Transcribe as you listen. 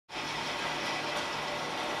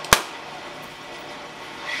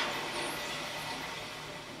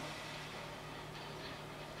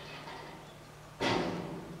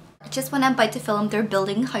just when I'm about to film, they're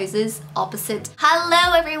building houses opposite.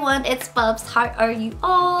 Hello everyone, it's Bubz. How are you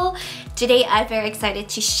all? Today I'm very excited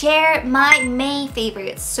to share my May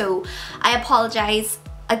favorites. So I apologize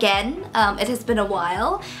again, it has been a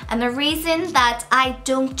while, and the reason that I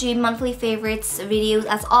don't do monthly favorites videos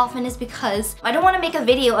as often is because I don't want to make a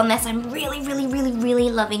video unless I'm really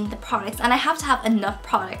loving the products, and I have to have enough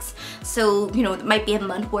products. So you know, it might be a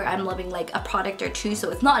month where I'm loving like a product or two, so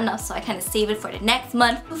it's not enough, so I kind of save it for the next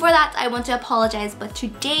month. Before that, I want to apologize, but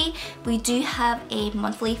today we do have a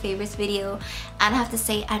monthly favorites video, and I have to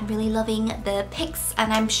say I'm really loving the picks,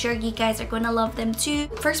 and I'm sure you guys are going to love them too.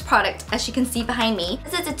 First product, as you can see behind me,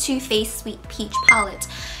 this is a Too Faced Sweet Peach palette,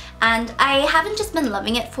 and I haven't just been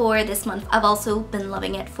loving it for this month, I've also been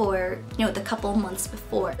loving it for, you know, the couple months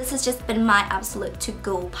before. This has just been my absolute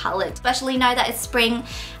to-go palette, especially now that it's spring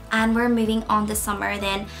and we're moving on to summer.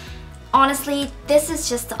 Then honestly, this is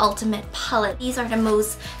just the ultimate palette. These are the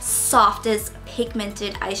most softest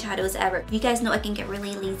pigmented eyeshadows ever. You guys know I can get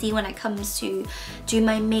really lazy when it comes to do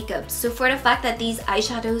my makeup, so for the fact that these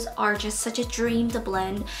eyeshadows are just such a dream to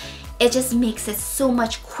blend, it just makes it so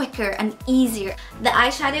much quicker and easier. The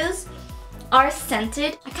eyeshadows are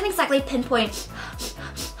scented. I can't exactly pinpoint,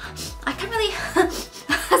 I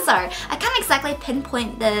can't exactly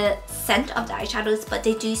pinpoint the scent of the eyeshadows, but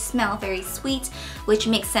they do smell very sweet, which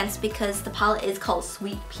makes sense because the palette is called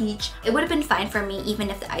Sweet Peach. It would have been fine for me even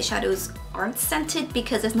if the eyeshadows aren't scented,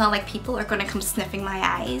 because it's not like people are gonna come sniffing my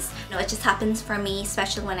eyes. You know, it just happens for me,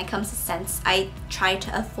 especially when it comes to scents. I try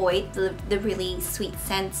to avoid the really sweet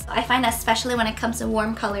scents. I find that especially when it comes to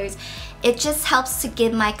warm colors, it just helps to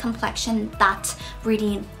give my complexion that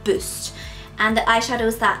radiant boost. And the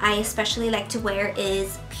eyeshadows that I especially like to wear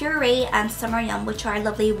is Puree and Summer Yum, which are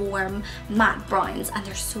lovely warm matte browns, and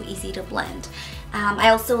they're so easy to blend. I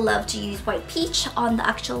also love to use White Peach on the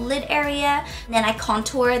actual lid area. And then I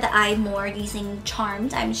contour the eye more using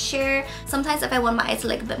Charmed, I'm sure. Sometimes if I want my eyes to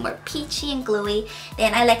look a bit more peachy and glowy,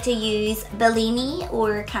 then I like to use Bellini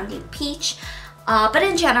or Candied Peach. But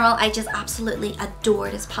in general, I just absolutely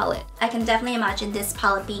adore this palette. I can definitely imagine this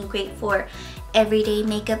palette being great for everyday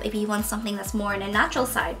makeup if you want something that's more on a natural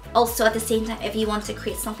side. Also at the same time, if you want to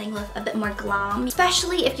create something with a bit more glam,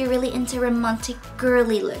 especially if you're really into romantic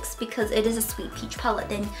girly looks, because it is a Sweet Peach palette,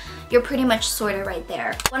 then you're pretty much sorta right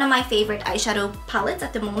there. One of my favorite eyeshadow palettes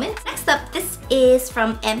at the moment. Next up, this is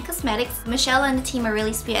from M Cosmetics. Michelle and the team are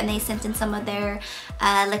really sweet, and they sent in some of their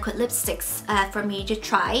liquid lipsticks for me to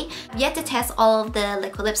try. I've yet to test all of the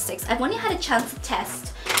liquid lipsticks. I've only had a chance to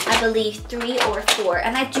test, I believe, 3 or 4,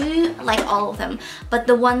 and I do like all of them, but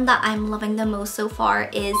the one that I'm loving the most so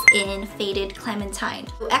far is in Faded Clementine.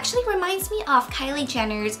 It actually reminds me of Kylie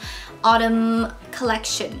Jenner's autumn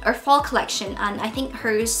collection or fall collection, and I think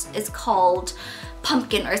hers is called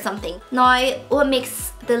Pumpkin or something. Now, what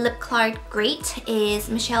makes the lip cloud great is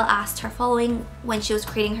Michelle asked her following when she was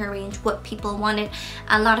creating her range what people wanted,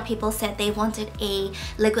 and a lot of people said they wanted a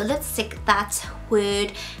liquid lipstick that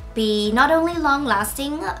would be not only long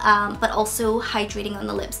lasting but also hydrating on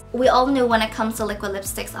the lips. We all know when it comes to liquid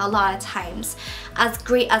lipsticks, a lot of times, as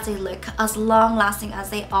great as they look, as long lasting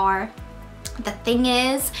as they are, the thing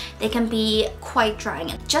is they can be quite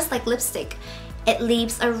drying. Just like lipstick, it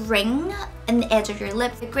leaves a ring in the edge of your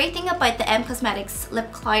lip. The great thing about the M Cosmetics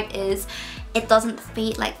lip cloud is it doesn't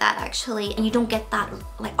fade like that actually, and you don't get that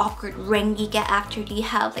like awkward ring you get after you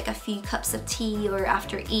have like a few cups of tea or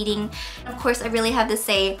after eating. Of course, I really have to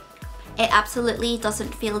say, it absolutely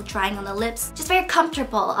doesn't feel drying on the lips. Just very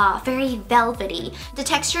comfortable, very velvety. The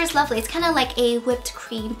texture is lovely. It's kind of like a whipped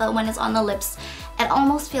cream, but when it's on the lips, it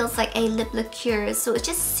almost feels like a lip liqueur. So it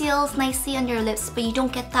just seals nicely on your lips, but you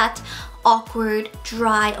don't get that awkward,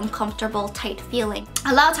 dry, uncomfortable, tight feeling.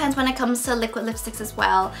 A lot of times when it comes to liquid lipsticks as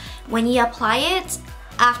well, when you apply it,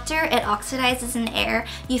 after it oxidizes in air,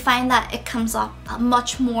 you find that it comes off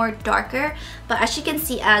much more darker. But as you can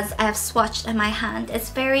see, as I have swatched in my hand,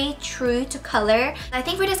 it's very true to color. I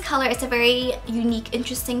think for this color, it's a very unique,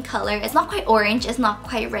 interesting color. It's not quite orange, it's not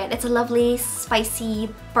quite red. It's a lovely, spicy,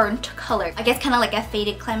 burnt color. I guess kind of like a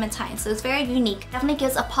Faded Clementine. So it's very unique. Definitely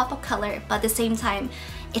gives a pop of color, but at the same time,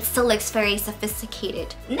 it still looks very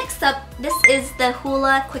sophisticated. Next up, this is the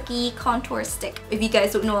Hoola Quickie Contour Stick. If you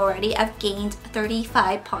guys don't know already, I've gained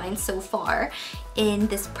 35 pounds so far in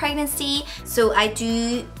this pregnancy, so I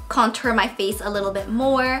do contour my face a little bit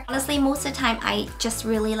more. Honestly, most of the time I just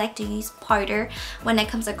really like to use powder when it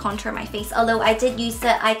comes to contour my face, although I did use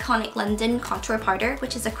the Iconic London Contour Powder,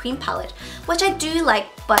 which is a cream palette, which I do like,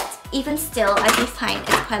 but even still I do find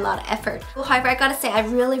it's quite a lot of effort. However, I gotta say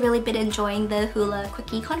I've really been enjoying the Hoola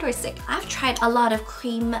Quickie Contour Stick. I've tried a lot of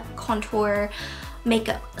cream contour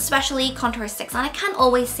makeup, especially contour sticks. And I can't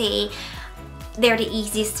always say they're the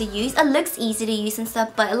easiest to use. It looks easy to use and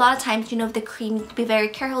stuff, but a lot of times, you know, the cream, you have to be very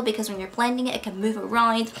careful because when you're blending it, it can move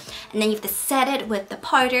around, and then you have to set it with the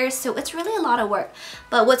powder, so it's really a lot of work.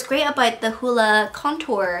 But what's great about the Hoola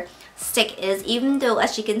contour stick is, even though,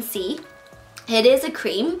 as you can see, it is a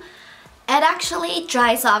cream, it actually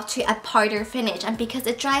dries off to a powder finish, and because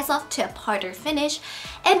it dries off to a powder finish,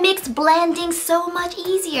 it makes blending so much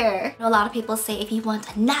easier. A lot of people say if you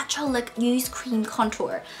want a natural look, use cream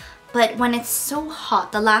contour. But when it's so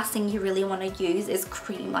hot, the last thing you really want to use is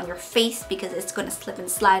cream on your face because it's going to slip and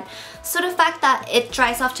slide. So the fact that it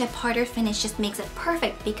dries off to a powder finish just makes it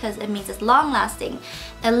perfect because it means it's long lasting,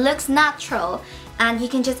 it looks natural, and you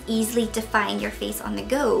can just easily define your face on the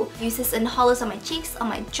go. I use this in hollows on my cheeks, on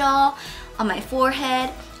my jaw, on my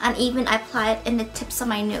forehead, and even I apply it in the tips of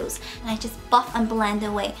my nose. And I just buff and blend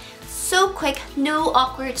away. So quick, no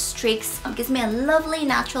awkward streaks. It gives me a lovely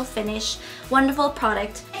natural finish. Wonderful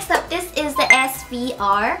product. Next up, this is the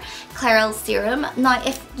SVR Clairial Serum. Now,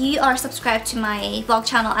 if you are subscribed to my vlog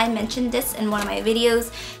channel, I mentioned this in one of my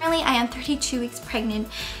videos. Currently, I am 32 weeks pregnant,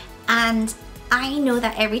 and I know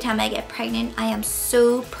that every time I get pregnant, I am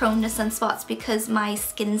so prone to sunspots because my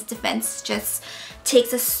skin's defense just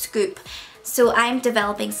takes a scoop. So I'm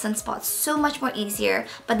developing sunspots so much more easier,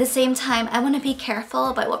 but at the same time, I want to be careful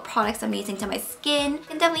about what products I'm using to my skin. You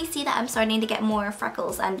can definitely see that I'm starting to get more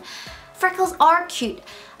freckles, and freckles are cute.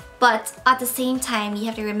 But at the same time, you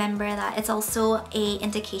have to remember that it's also an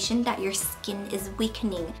indication that your skin is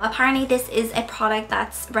weakening. Apparently, this is a product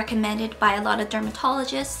that's recommended by a lot of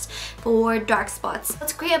dermatologists for dark spots.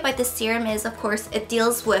 What's great about this serum is, of course, it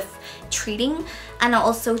deals with treating and it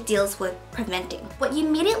also deals with preventing. What you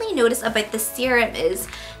immediately notice about this serum is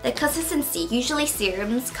the consistency. Usually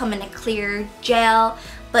serums come in a clear gel,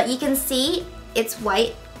 but you can see it's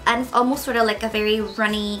white and it's almost sort of like a very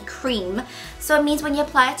runny cream. So it means when you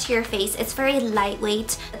apply it to your face, it's very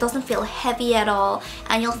lightweight, it doesn't feel heavy at all,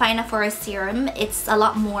 and you'll find that for a serum, it's a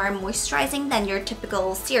lot more moisturizing than your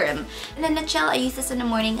typical serum. In a nutshell, I use this in the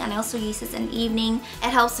morning and I also use this in the evening. It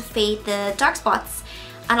helps to fade the dark spots,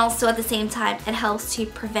 and also at the same time, it helps to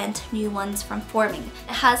prevent new ones from forming.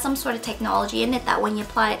 It has some sort of technology in it that when you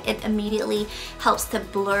apply it, it immediately helps to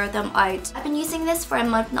blur them out. I've been using this for a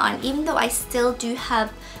month now, and even though I still do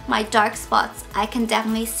have my dark spots, I can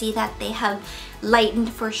definitely see that they have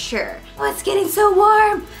lightened for sure. Oh, it's getting so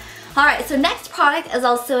warm! Alright, so next product is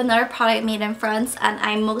also another product made in France, and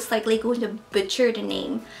I'm most likely going to butcher the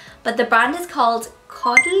name. But the brand is called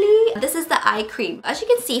Caudalie. This is the eye cream. As you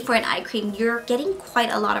can see, for an eye cream, you're getting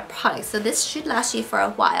quite a lot of products, so this should last you for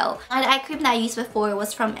a while. And the eye cream that I used before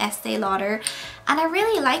was from Estee Lauder, and I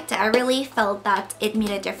really liked it. I really felt that it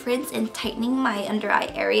made a difference in tightening my under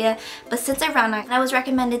eye area. But since I ran out, I was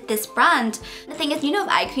recommended this brand. The thing is, you know, of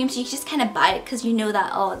eye creams, you just kind of buy it because you know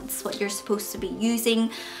that, oh, it's what you're supposed to be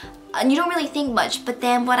using, and you don't really think much. But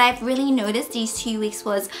then what I've really noticed these 2 weeks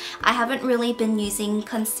was I haven't really been using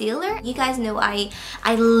concealer. You guys know I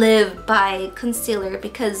live by concealer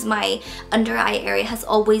because my under eye area has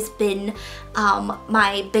always been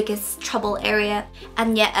my biggest trouble area,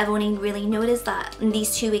 and yet I've only really noticed that in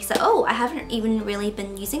these 2 weeks that, oh, I haven't even really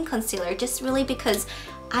been using concealer, just really because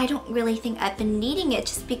I don't really think I've been needing it,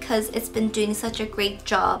 just because it's been doing such a great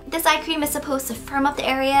job. This eye cream is supposed to firm up the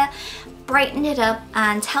area, brighten it up,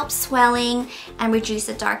 and help swelling and reduce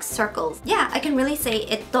the dark circles. Yeah, I can really say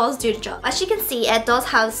it does do the job. As you can see, it does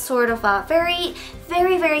have sort of a very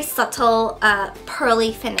subtle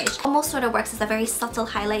pearly finish. Almost sort of works as a very subtle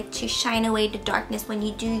highlight to shine away the darkness when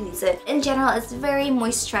you do use it. In general, it's very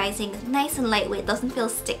moisturizing, it's nice and lightweight, doesn't feel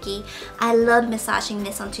sticky. I love massaging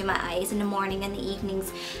this onto my eyes in the morning and the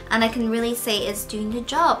evenings, and I can really say it's doing the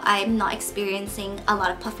job. I'm not experiencing a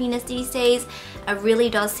lot of puffiness these days. It really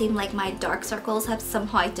does seem like my dark circles have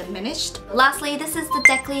somehow diminished. Lastly, this is the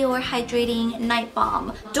Decleor Hydrating Night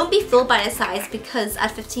Balm. Don't be fooled by the size, because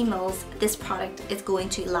at 15 mils, this product is going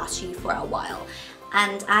to last you for a while.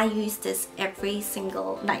 And I use this every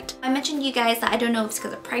single night. I mentioned to you guys that I don't know if it's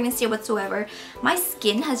because of pregnancy or whatsoever, my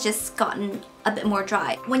skin has just gotten a bit more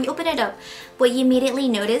dry. When you open it up, what you immediately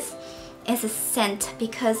notice is a scent,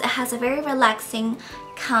 because it has a very relaxing,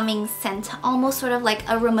 calming scent, almost sort of like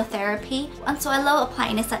aromatherapy. And so I love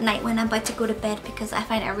applying this at night when I'm about to go to bed, because I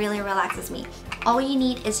find it really relaxes me. All you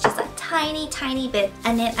need is just a tiny bit,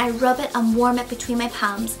 and then I rub it and warm it between my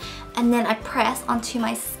palms, and then I press onto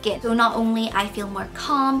my skin. So not only I feel more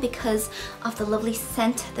calm because of the lovely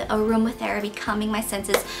scent, the aromatherapy calming my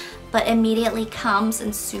senses, but immediately calms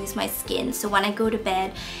and soothes my skin. So when I go to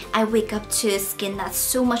bed, I wake up to a skin that's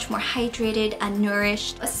so much more hydrated and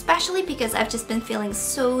nourished, especially because I've just been feeling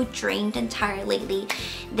so drained and tired lately.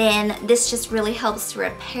 Then this just really helps to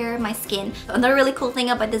repair my skin. Another really cool thing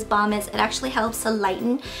about this balm is it actually helps to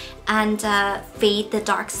lighten and fade the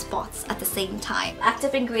dark spots at the same time.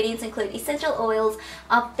 Active ingredients include essential oils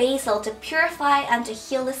of basil to purify and to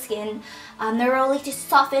heal the skin, neroli to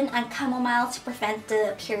soften, and chamomile to prevent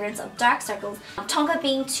the appearance of dark circles, tonka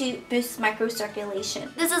bean to boost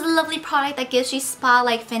microcirculation. This is a lovely product that gives you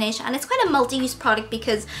spa-like finish, and it's quite a multi-use product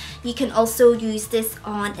because you can also use this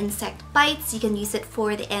on insect bites, you can use it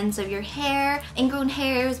for the ends of your hair, ingrown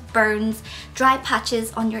hairs, burns, dry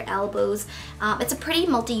patches on your elbows. It's a pretty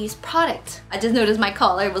multi-use product. I just noticed my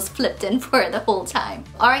collar was flipped in for the whole time.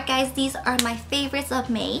 Alright guys, these are my favorites of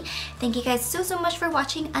May. Thank you guys so much for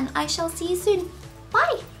watching, and I shall see you soon.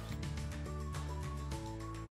 Bye!